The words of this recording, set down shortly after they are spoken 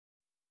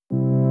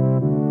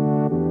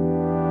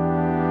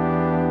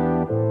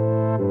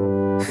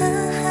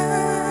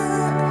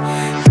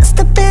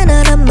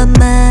my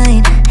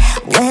mind.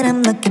 When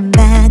I'm looking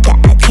back,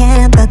 I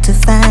can't but to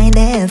find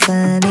it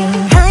funny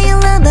how you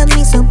love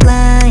me so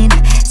blind.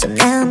 So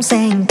now I'm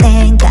saying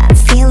thank God,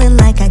 feeling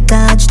like I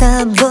dodged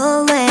a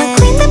bullet. My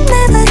queen that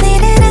never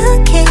needed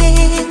a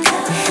king,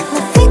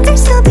 my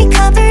fingers still be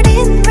covered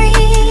in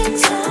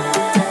rings.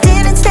 It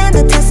didn't stand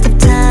the test of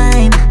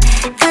time.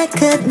 I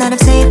could not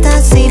have saved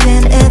us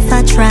even if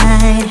I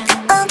tried.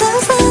 All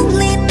those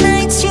lonely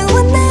nights you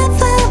were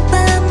never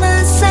by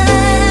my side.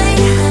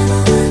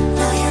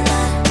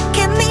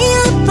 Kept me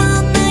up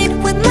all night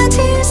with my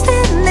tears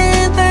that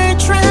never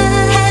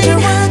dried. Had your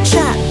one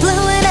shot,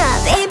 blew it up.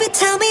 Baby,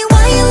 tell me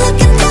why you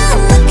looking down,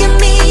 look at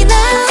me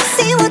now.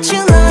 See what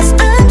you lost,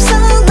 I'm so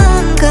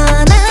long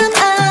gone, I'm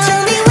out.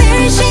 Tell me where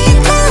is she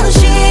now,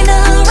 she ain't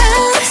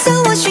around. So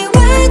what's she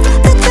worth,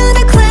 the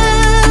thunder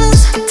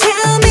clouds?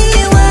 Tell me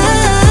why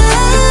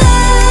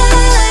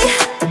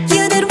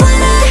you did what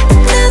I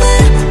never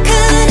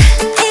could.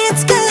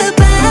 It's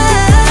goodbye.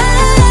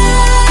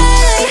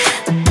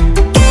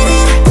 Get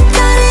it,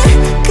 got it,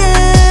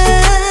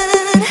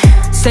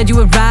 good. Said you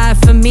would ride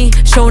for me,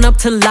 shown up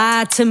to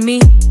lie to me.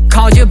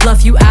 Called your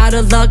bluff, you out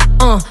of luck,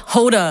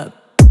 hold up.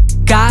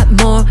 Got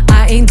more,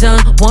 I ain't done.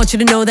 Want you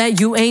to know that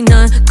you ain't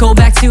none. Go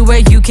back to where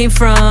you came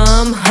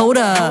from, hold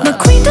up. My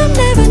queen that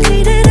never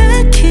needed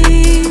a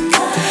king,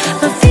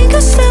 my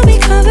fingers still be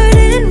covered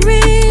in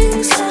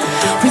rings.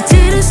 We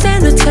didn't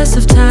stand the test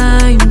of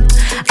time.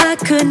 I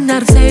could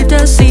not have saved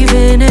us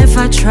even if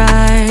I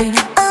tried.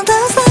 All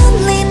those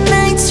lonely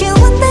nights you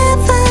were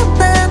never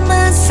by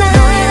my side.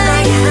 No, you're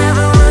not, you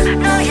never would.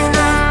 No, you're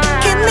not.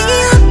 Kept me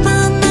up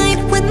all night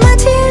with my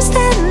tears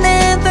that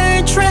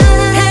never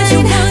dried. Had you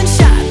one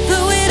shot,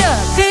 blew it up.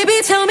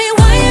 Baby, tell me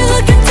why you're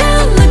looking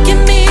down, look at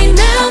me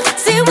now.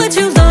 See what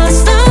you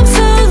lost, I'm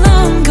so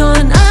long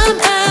gone, I'm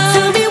out.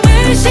 Tell me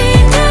where is she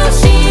now,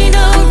 she ain't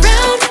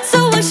around. So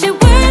what's she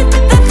worth,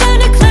 the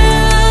thunder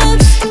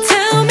clouds?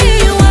 Tell me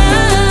why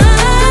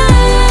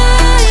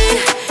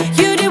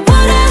you did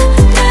what I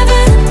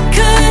never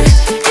could.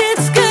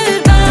 It's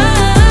goodbye.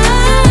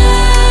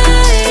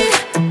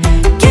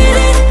 Get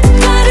it,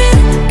 got it,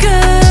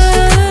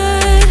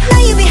 good.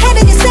 Now you be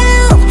hating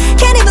yourself,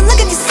 can't even look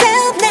at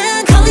yourself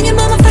now. Calling your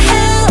mama for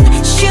help,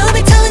 she'll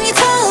be telling you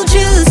told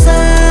you so.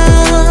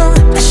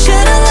 I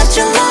should've left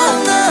you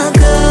long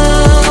ago.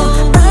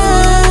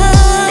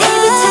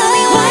 Baby, tell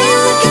me why you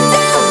looking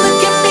down,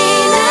 look at me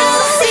now.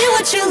 See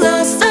what you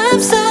lost, I'm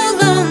so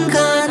long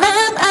gone,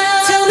 I'm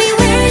out. Tell me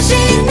where is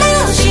she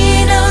now, she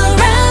ain't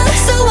around.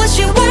 So what's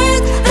she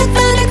worth, the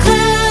thunder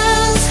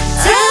clouds?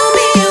 Tell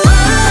me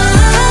why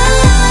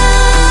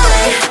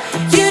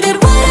you did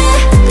what I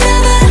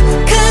never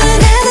could.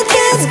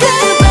 It's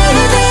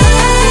goodbye.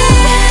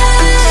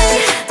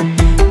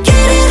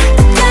 Get it,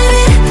 got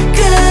it,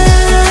 good.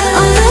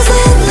 All those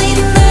lonely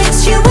nights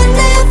you were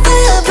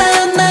never by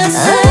my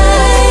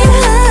side.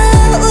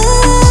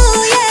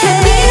 Ooh, yeah. Kept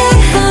me up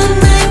all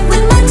night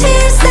with my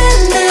tears that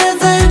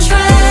never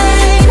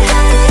dried.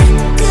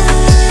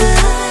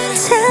 Good.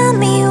 Tell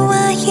me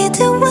why you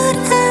do what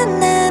I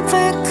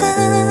never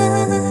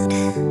could.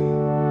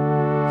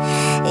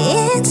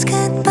 It's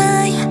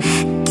goodbye.